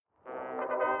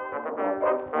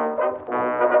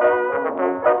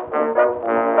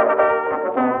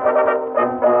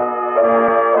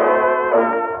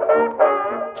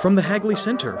From the Hagley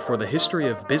Center for the History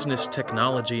of Business,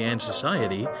 Technology, and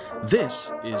Society,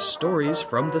 this is Stories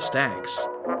from the Stacks.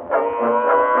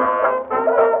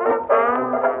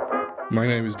 My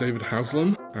name is David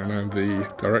Haslam, and I'm the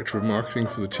Director of Marketing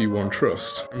for the T1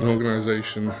 Trust, an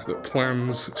organization that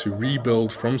plans to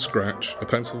rebuild from scratch a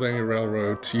Pennsylvania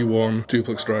Railroad T1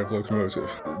 duplex drive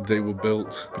locomotive. They were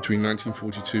built between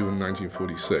 1942 and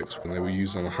 1946, and they were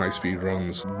used on the high-speed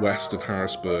runs west of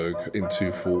Harrisburg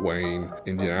into Fort Wayne,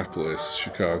 Indianapolis,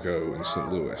 Chicago, and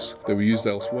St. Louis. They were used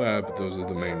elsewhere, but those are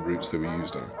the main routes they were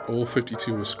used on. All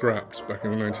 52 were scrapped back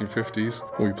in the 1950s,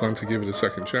 and we plan to give it a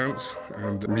second chance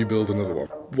and rebuild another one.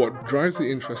 What drives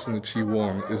the interest in the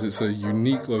T1 is it's a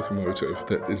unique locomotive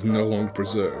that is no longer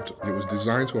preserved. It was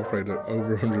designed to operate at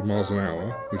over 100 miles an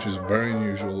hour, which is very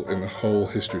unusual in the whole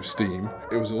history of steam.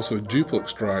 It was also a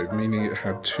duplex drive, meaning it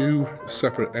had two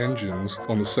separate engines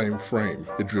on the same frame.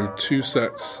 It drew two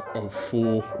sets of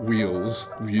four wheels,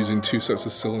 using two sets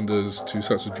of cylinders, two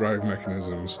sets of drive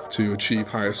mechanisms to achieve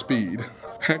higher speed.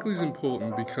 Hagley is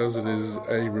important because it is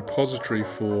a repository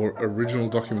for original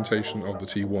documentation of the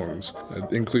T1s,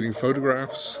 including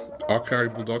photographs,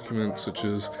 archival documents such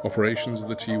as operations of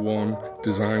the T1,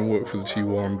 design work for the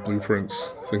T1,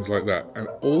 blueprints, things like that. And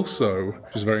also,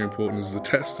 which is very important, is the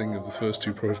testing of the first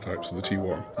two prototypes of the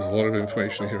T1. There's a lot of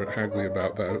information here at Hagley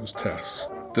about those tests.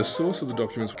 The source of the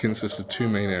documents consists of two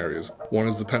main areas. One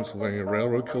is the Pennsylvania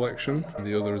Railroad collection, and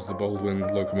the other is the Baldwin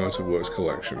Locomotive Works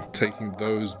collection. Taking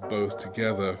those both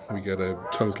together, we get a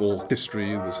total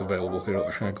history that's available here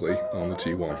at Hagley on the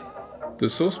T1. The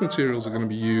source materials are going to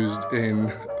be used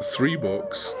in 3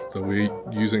 books that we're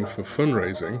using for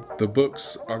fundraising. The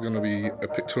books are going to be a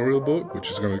pictorial book, which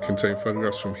is going to contain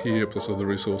photographs from here, plus other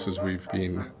resources we've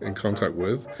been in contact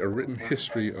with. A written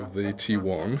history of the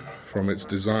T1, from its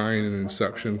design and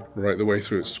inception right the way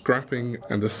through its scrapping.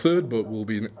 And the third book will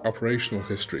be an operational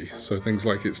history, so things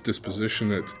like its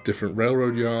disposition at different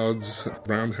railroad yards,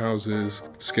 roundhouses,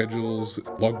 schedules,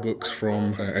 logbooks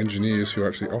from engineers who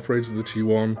actually operated the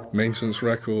T1, maintenance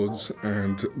records,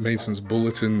 and maintenance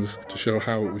bulletins to show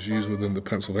how it was used within the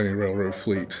Pennsylvania Railroad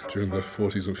fleet during the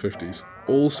 40s and 50s.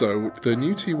 Also, the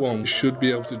new T1 should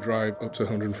be able to drive up to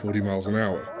 140 miles an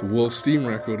hour. The world steam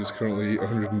record is currently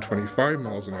 125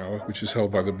 miles an hour, which is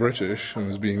held by the British and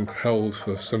has been held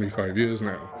for 75 years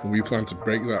now. And we plan to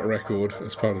break that record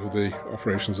as part of the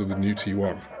operations of the new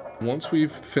T1. Once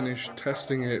we've finished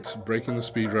testing it, breaking the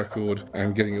speed record,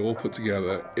 and getting it all put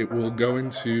together, it will go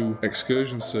into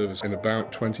excursion service in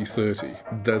about 2030.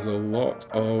 There's a lot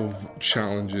of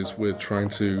challenges with trying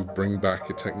to bring back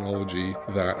a technology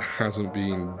that hasn't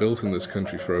been built in this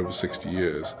country for over 60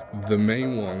 years. The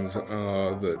main ones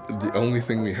are that the only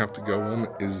thing we have to go on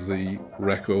is the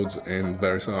records in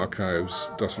various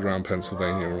archives dotted around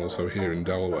Pennsylvania and also here in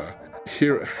Delaware.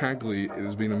 Here at Hagley, it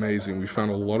has been amazing. We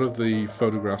found a lot of the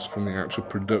photographs from the actual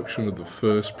production of the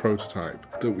first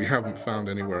prototype that we haven't found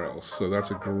anywhere else, so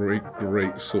that's a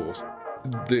great source.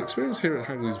 The experience here at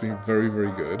Hagley has been very,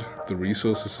 very good. The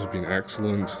resources have been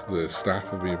excellent. The staff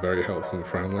have been very helpful and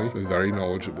friendly, very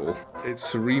knowledgeable. It's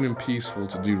serene and peaceful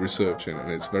to do research in,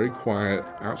 and it's very quiet,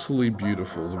 absolutely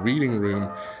beautiful. The reading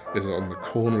room is on the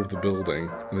corner of the building,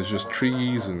 and there's just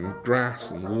trees and grass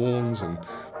and lawns and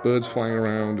birds flying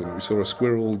around, and we saw a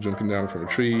squirrel jumping down from a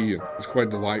tree, and it's quite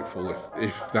delightful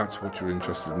if that's what you're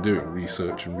interested in doing,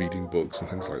 research and reading books and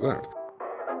things like that.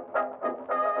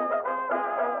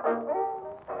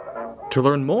 To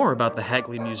learn more about the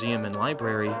Hagley Museum and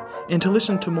Library, and to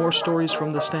listen to more stories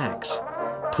from the Stacks,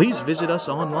 please visit us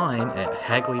online at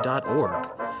hagley.org.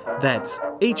 That's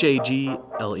hagley.org.